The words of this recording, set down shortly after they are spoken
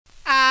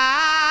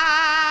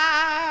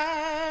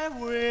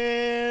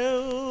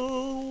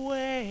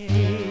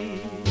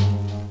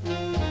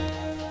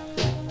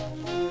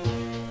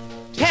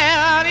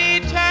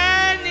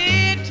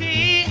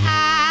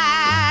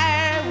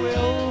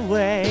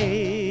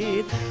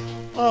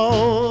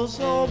Oh,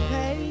 so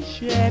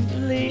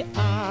patiently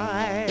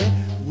I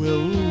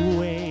will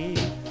wait.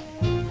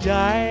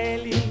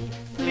 Darling,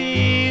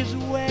 please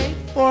wait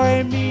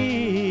for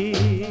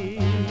me.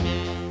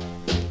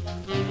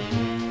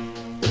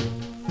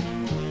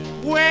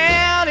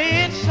 Well,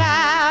 it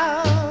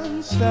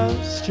sounds so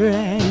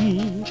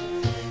strange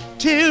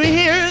to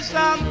hear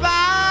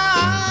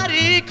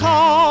somebody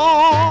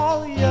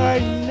call your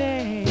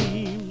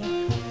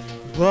name,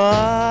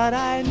 but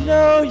I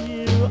know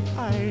you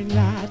are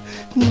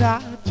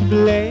not to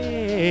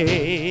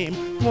blame.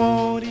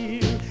 Won't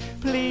you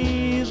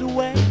please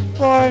wait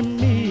for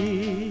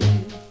me?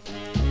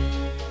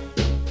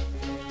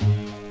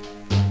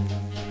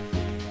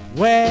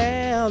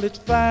 Well, it's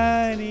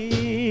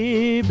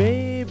funny,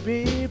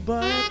 baby,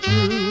 but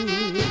true.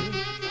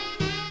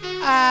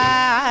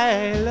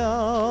 I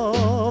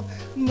love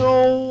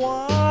no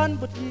one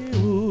but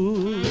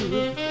you.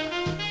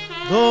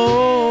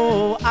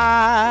 Though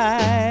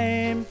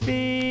I'm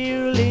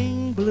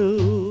feeling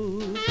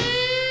blue,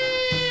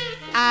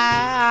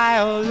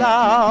 I'll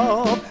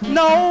love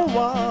no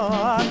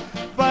one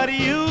but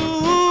you.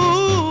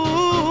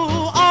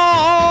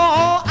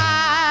 Oh,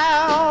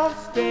 I'll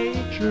stay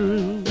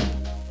true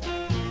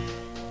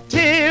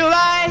till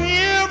I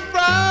hear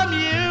from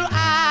you.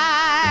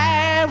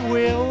 I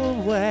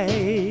will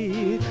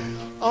wait.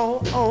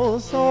 Oh, oh,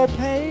 so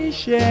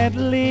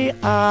patiently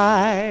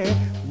I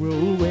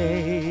will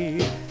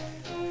wait.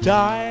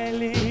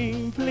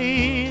 Darling,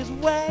 please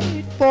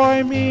wait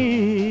for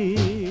me.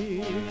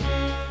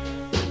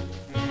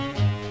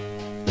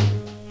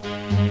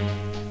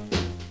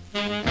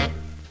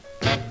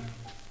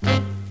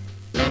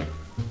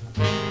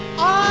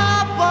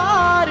 Oh,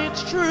 but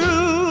it's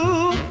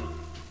true,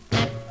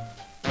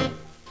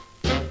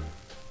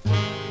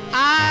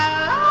 I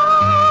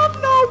love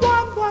no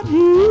one but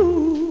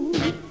you.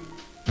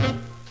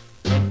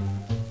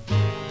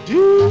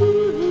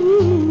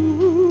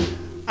 Do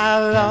I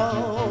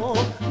love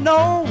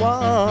no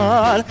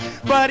one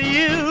but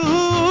you?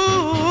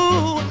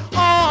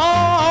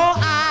 Oh,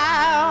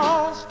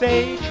 I'll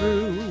stay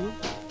true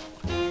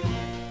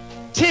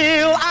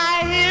till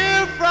I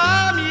hear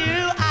from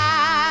you.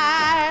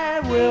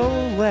 I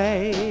will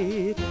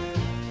wait.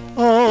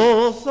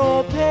 Oh,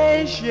 so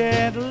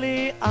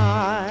patiently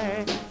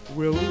I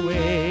will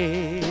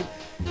wait.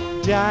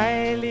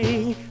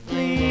 Darling,